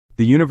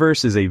The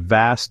universe is a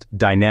vast,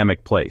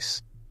 dynamic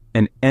place,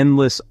 an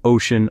endless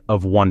ocean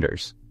of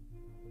wonders.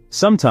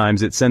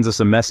 Sometimes it sends us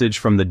a message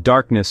from the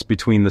darkness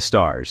between the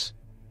stars.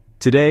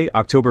 Today,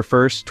 October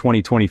 1st,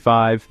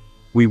 2025,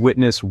 we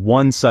witness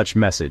one such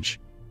message.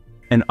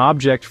 An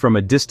object from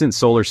a distant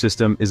solar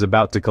system is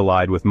about to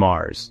collide with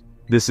Mars.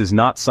 This is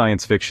not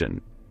science fiction,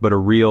 but a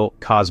real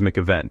cosmic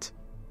event.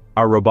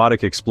 Our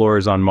robotic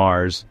explorers on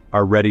Mars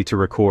are ready to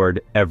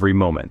record every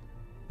moment.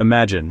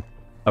 Imagine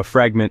a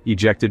fragment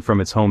ejected from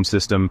its home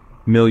system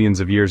millions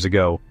of years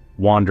ago,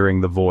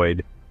 wandering the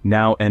void,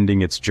 now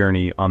ending its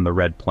journey on the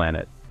red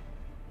planet.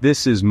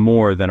 This is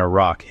more than a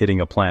rock hitting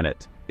a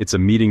planet. It's a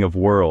meeting of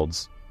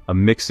worlds, a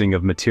mixing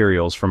of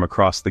materials from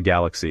across the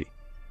galaxy.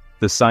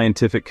 The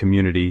scientific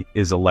community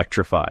is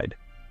electrified.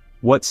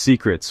 What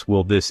secrets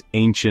will this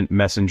ancient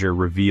messenger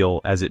reveal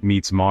as it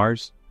meets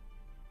Mars?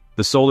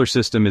 The solar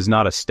system is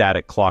not a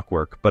static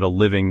clockwork, but a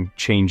living,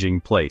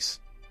 changing place.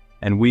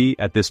 And we,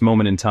 at this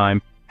moment in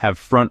time, have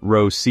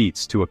front-row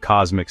seats to a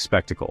cosmic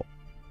spectacle.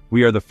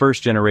 We are the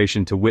first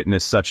generation to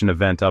witness such an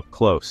event up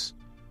close.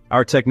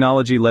 Our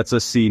technology lets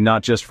us see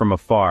not just from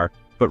afar,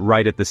 but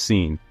right at the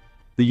scene.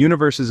 The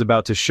universe is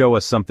about to show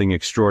us something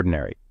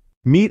extraordinary.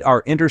 Meet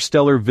our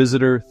interstellar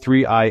visitor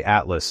 3I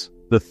Atlas,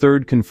 the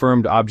third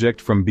confirmed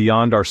object from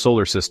beyond our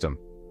solar system.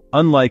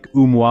 Unlike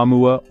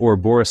Oumuamua or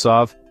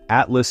Borisov,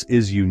 Atlas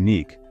is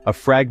unique, a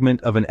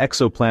fragment of an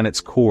exoplanet's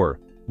core,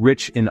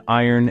 rich in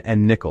iron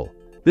and nickel.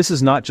 This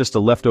is not just a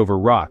leftover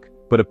rock,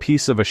 but a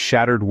piece of a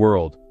shattered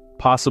world,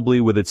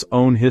 possibly with its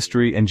own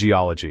history and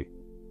geology.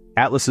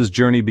 Atlas's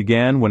journey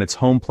began when its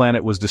home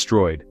planet was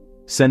destroyed,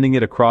 sending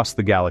it across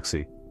the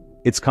galaxy.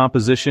 Its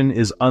composition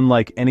is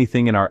unlike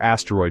anything in our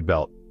asteroid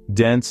belt,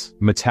 dense,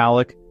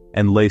 metallic,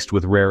 and laced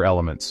with rare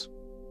elements.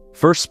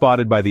 First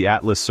spotted by the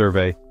Atlas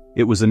survey,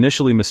 it was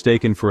initially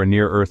mistaken for a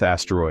near-Earth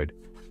asteroid,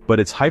 but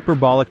its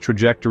hyperbolic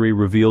trajectory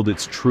revealed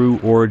its true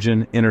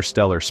origin: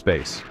 interstellar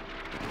space.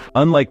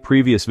 Unlike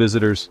previous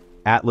visitors,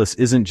 Atlas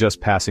isn't just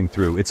passing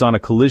through, it's on a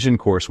collision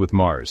course with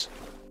Mars.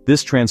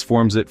 This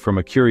transforms it from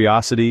a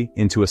curiosity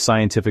into a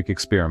scientific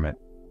experiment.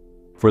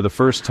 For the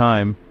first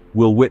time,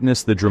 we'll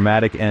witness the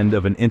dramatic end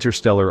of an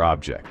interstellar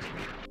object.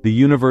 The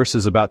universe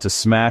is about to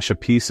smash a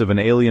piece of an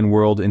alien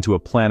world into a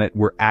planet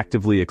we're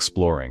actively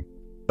exploring.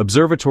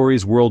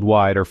 Observatories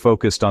worldwide are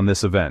focused on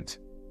this event.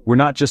 We're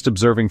not just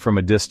observing from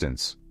a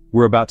distance,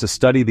 we're about to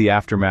study the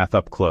aftermath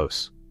up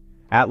close.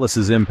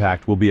 Atlas's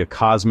impact will be a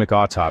cosmic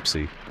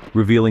autopsy,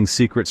 revealing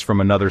secrets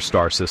from another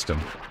star system.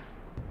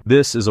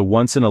 This is a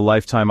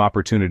once-in-a-lifetime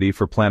opportunity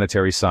for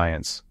planetary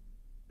science.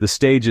 The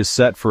stage is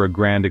set for a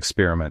grand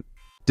experiment.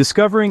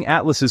 Discovering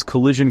Atlas's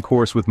collision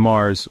course with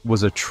Mars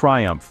was a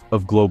triumph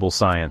of global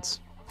science.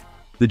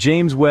 The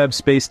James Webb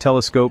Space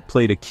Telescope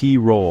played a key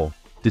role,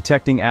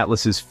 detecting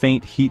Atlas's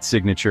faint heat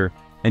signature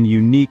and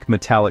unique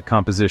metallic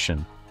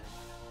composition.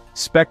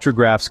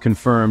 Spectrographs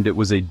confirmed it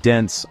was a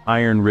dense,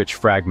 iron-rich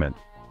fragment,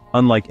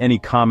 unlike any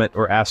comet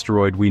or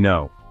asteroid we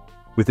know.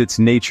 With its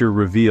nature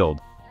revealed,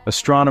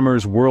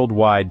 astronomers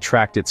worldwide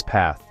tracked its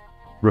path,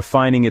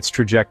 refining its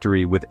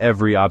trajectory with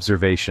every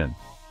observation.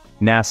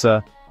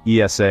 NASA,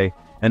 ESA,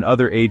 and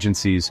other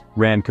agencies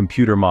ran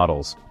computer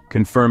models,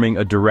 confirming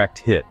a direct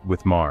hit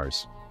with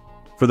Mars.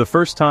 For the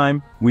first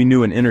time, we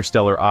knew an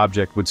interstellar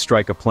object would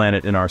strike a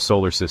planet in our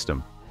solar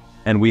system,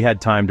 and we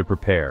had time to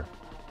prepare.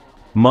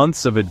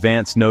 Months of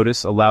advance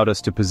notice allowed us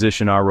to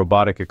position our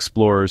robotic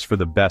explorers for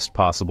the best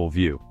possible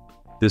view.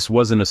 This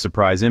wasn't a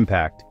surprise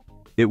impact.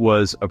 It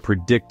was a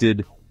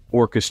predicted,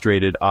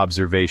 orchestrated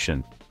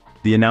observation.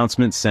 The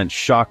announcement sent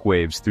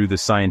shockwaves through the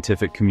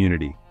scientific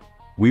community.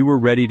 We were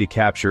ready to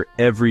capture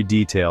every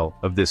detail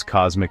of this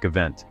cosmic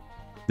event.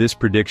 This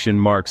prediction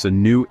marks a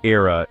new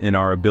era in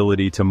our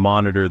ability to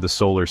monitor the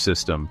solar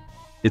system.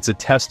 It's a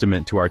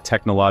testament to our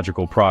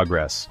technological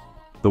progress.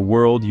 The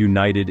world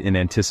united in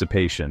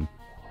anticipation.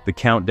 The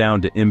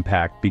countdown to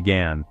impact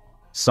began.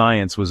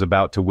 Science was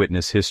about to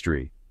witness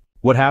history.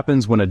 What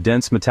happens when a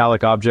dense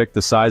metallic object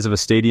the size of a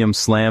stadium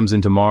slams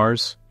into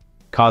Mars?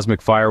 Cosmic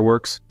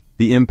fireworks.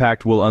 The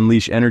impact will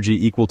unleash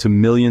energy equal to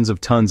millions of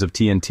tons of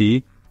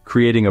TNT,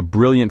 creating a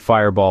brilliant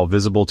fireball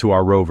visible to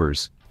our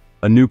rovers.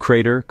 A new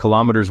crater,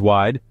 kilometers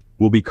wide,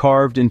 will be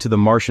carved into the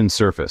Martian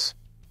surface.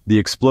 The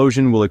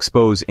explosion will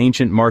expose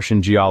ancient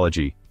Martian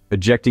geology,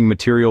 ejecting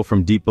material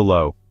from deep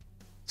below.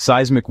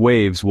 Seismic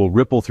waves will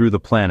ripple through the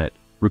planet,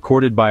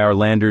 recorded by our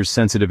lander's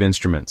sensitive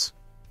instruments.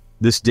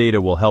 This data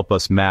will help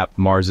us map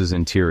Mars's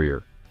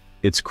interior,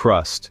 its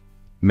crust,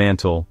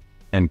 mantle,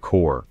 and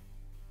core.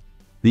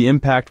 The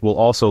impact will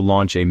also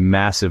launch a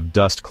massive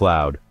dust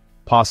cloud,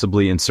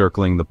 possibly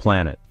encircling the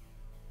planet.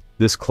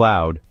 This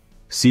cloud,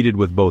 seeded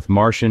with both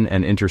Martian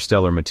and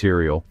interstellar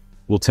material,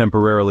 will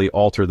temporarily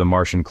alter the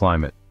Martian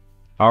climate.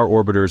 Our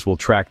orbiters will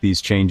track these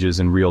changes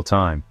in real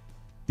time.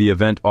 The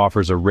event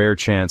offers a rare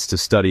chance to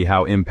study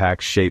how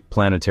impacts shape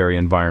planetary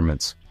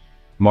environments.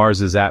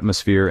 Mars's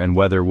atmosphere and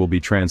weather will be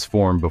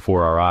transformed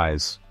before our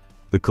eyes.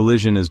 The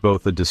collision is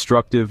both a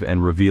destructive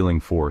and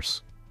revealing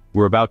force.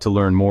 We're about to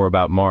learn more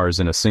about Mars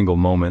in a single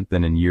moment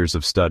than in years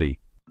of study.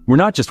 We're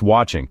not just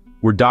watching,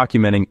 We're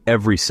documenting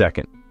every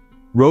second.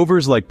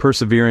 Rovers like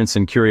Perseverance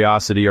and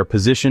Curiosity are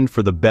positioned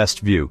for the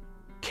best view,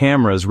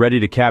 cameras ready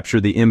to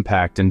capture the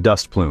impact and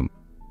dust plume.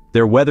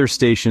 Their weather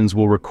stations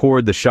will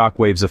record the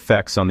shockwave's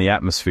effects on the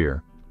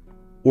atmosphere.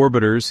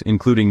 Orbiters,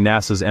 including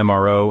NASA's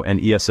MRO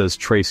and ESA's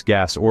Trace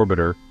Gas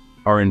Orbiter,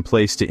 are in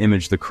place to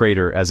image the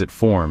crater as it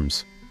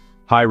forms.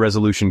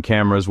 High-resolution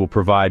cameras will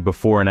provide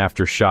before and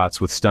after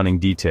shots with stunning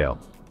detail.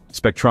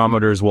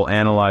 Spectrometers will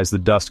analyze the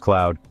dust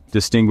cloud,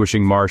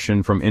 distinguishing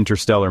Martian from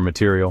interstellar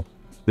material.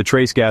 The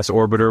Trace Gas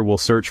Orbiter will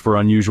search for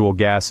unusual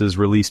gases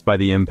released by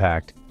the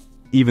impact.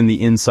 Even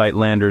the InSight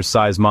lander's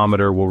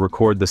seismometer will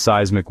record the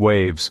seismic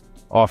waves,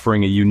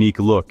 offering a unique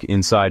look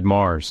inside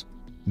Mars.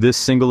 This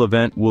single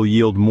event will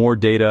yield more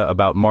data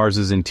about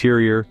Mars's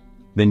interior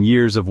than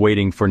years of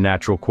waiting for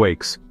natural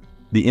quakes.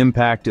 The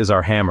impact is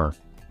our hammer.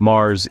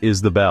 Mars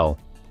is the bell.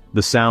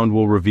 The sound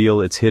will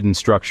reveal its hidden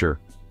structure.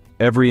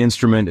 Every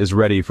instrument is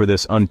ready for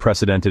this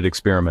unprecedented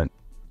experiment.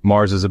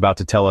 Mars is about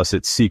to tell us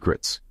its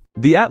secrets.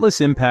 The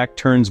Atlas impact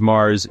turns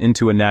Mars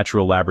into a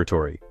natural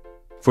laboratory.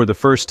 For the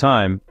first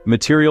time,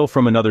 material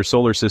from another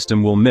solar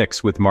system will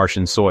mix with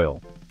Martian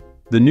soil.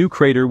 The new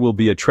crater will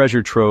be a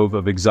treasure trove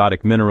of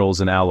exotic minerals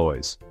and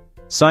alloys.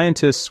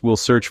 Scientists will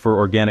search for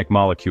organic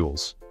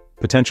molecules,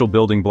 potential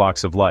building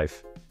blocks of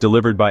life,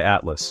 delivered by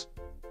Atlas.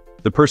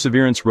 The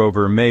Perseverance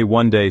rover may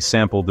one day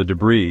sample the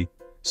debris,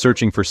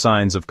 searching for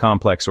signs of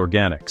complex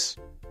organics.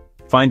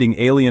 Finding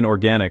alien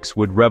organics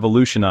would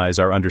revolutionize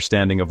our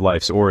understanding of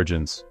life's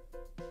origins.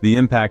 The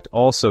impact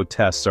also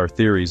tests our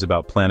theories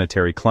about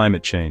planetary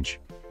climate change.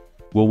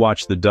 We'll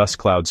watch the dust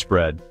cloud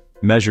spread,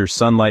 measure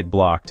sunlight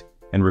blocked,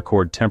 and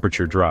record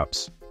temperature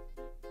drops.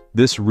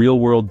 This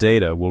real-world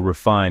data will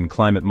refine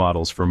climate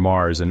models for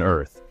Mars and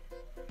Earth.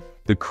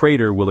 The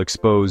crater will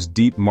expose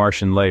deep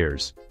Martian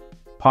layers,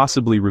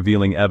 possibly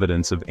revealing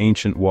evidence of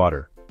ancient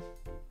water.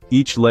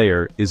 Each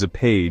layer is a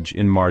page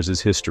in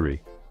Mars's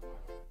history.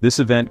 This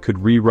event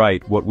could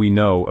rewrite what we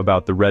know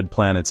about the red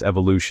planet's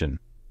evolution,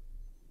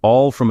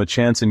 all from a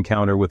chance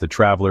encounter with a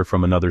traveler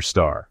from another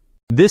star.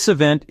 This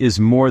event is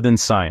more than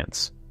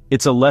science.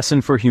 It's a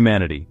lesson for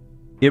humanity.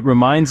 It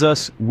reminds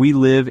us we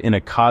live in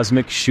a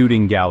cosmic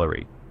shooting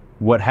gallery.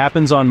 What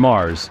happens on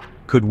Mars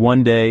could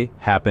one day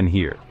happen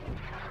here.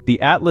 The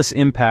Atlas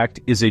impact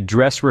is a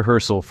dress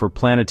rehearsal for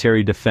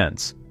planetary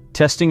defense,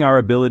 testing our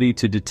ability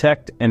to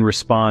detect and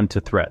respond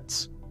to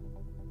threats.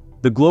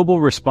 The global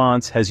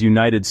response has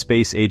united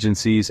space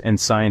agencies and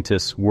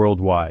scientists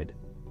worldwide.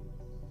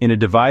 In a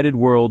divided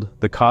world,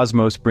 the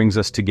cosmos brings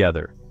us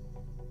together.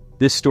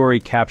 This story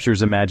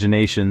captures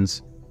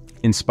imaginations,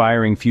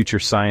 inspiring future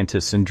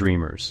scientists and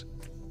dreamers.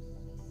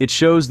 It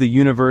shows the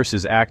universe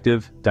is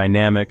active,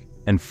 dynamic,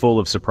 and full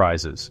of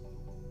surprises.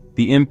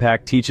 The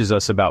impact teaches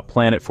us about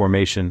planet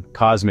formation,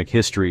 cosmic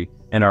history,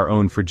 and our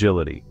own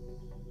fragility.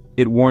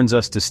 It warns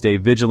us to stay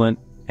vigilant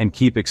and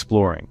keep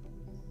exploring.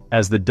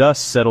 As the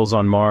dust settles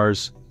on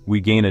Mars, we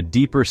gain a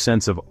deeper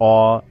sense of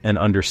awe and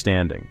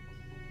understanding.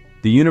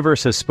 The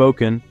universe has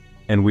spoken,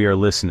 and we are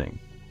listening.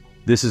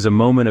 This is a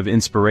moment of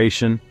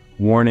inspiration,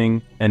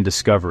 warning, and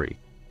discovery.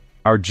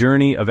 Our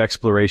journey of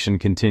exploration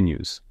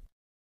continues.